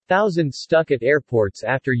Thousands stuck at airports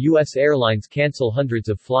after U.S. airlines cancel hundreds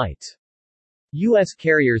of flights. U.S.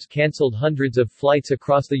 carriers canceled hundreds of flights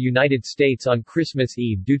across the United States on Christmas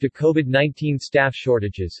Eve due to COVID-19 staff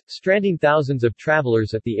shortages, stranding thousands of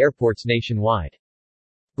travelers at the airports nationwide.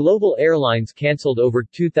 Global airlines canceled over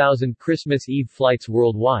 2,000 Christmas Eve flights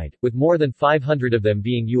worldwide, with more than 500 of them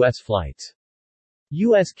being U.S. flights.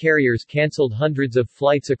 U.S. carriers canceled hundreds of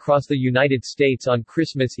flights across the United States on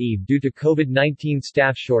Christmas Eve due to COVID-19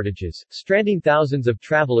 staff shortages, stranding thousands of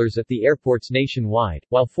travelers at the airports nationwide,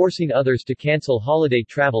 while forcing others to cancel holiday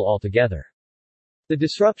travel altogether. The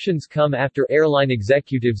disruptions come after airline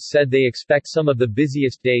executives said they expect some of the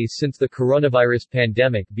busiest days since the coronavirus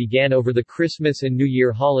pandemic began over the Christmas and New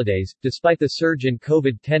Year holidays, despite the surge in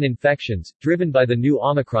COVID-10 infections, driven by the new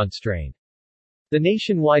Omicron strain. The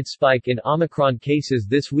nationwide spike in Omicron cases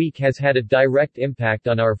this week has had a direct impact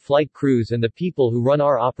on our flight crews and the people who run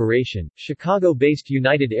our operation, Chicago-based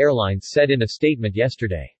United Airlines said in a statement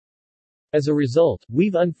yesterday. As a result,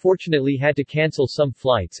 we've unfortunately had to cancel some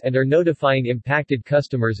flights and are notifying impacted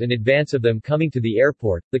customers in advance of them coming to the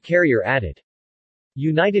airport, the carrier added.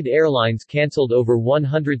 United Airlines canceled over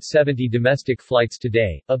 170 domestic flights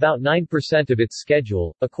today, about 9% of its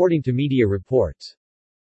schedule, according to media reports.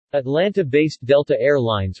 Atlanta-based Delta Air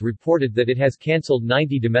Lines reported that it has canceled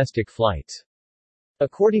 90 domestic flights.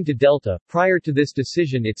 According to Delta, prior to this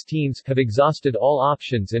decision its teams have exhausted all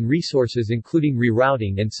options and resources including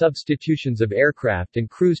rerouting and substitutions of aircraft and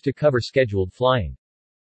crews to cover scheduled flying.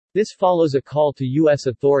 This follows a call to U.S.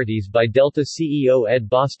 authorities by Delta CEO Ed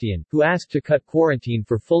Bastian, who asked to cut quarantine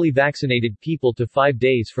for fully vaccinated people to 5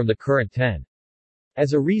 days from the current 10.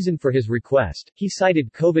 As a reason for his request, he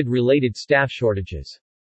cited COVID-related staff shortages.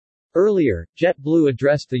 Earlier, JetBlue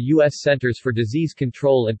addressed the U.S. Centers for Disease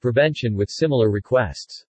Control and Prevention with similar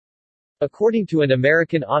requests. According to an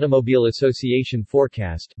American Automobile Association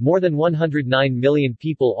forecast, more than 109 million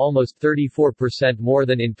people, almost 34% more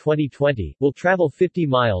than in 2020, will travel 50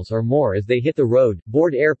 miles or more as they hit the road,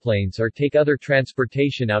 board airplanes or take other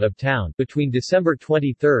transportation out of town, between December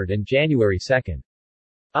 23 and January 2.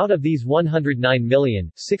 Out of these 109 million,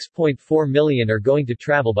 6.4 million are going to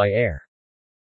travel by air.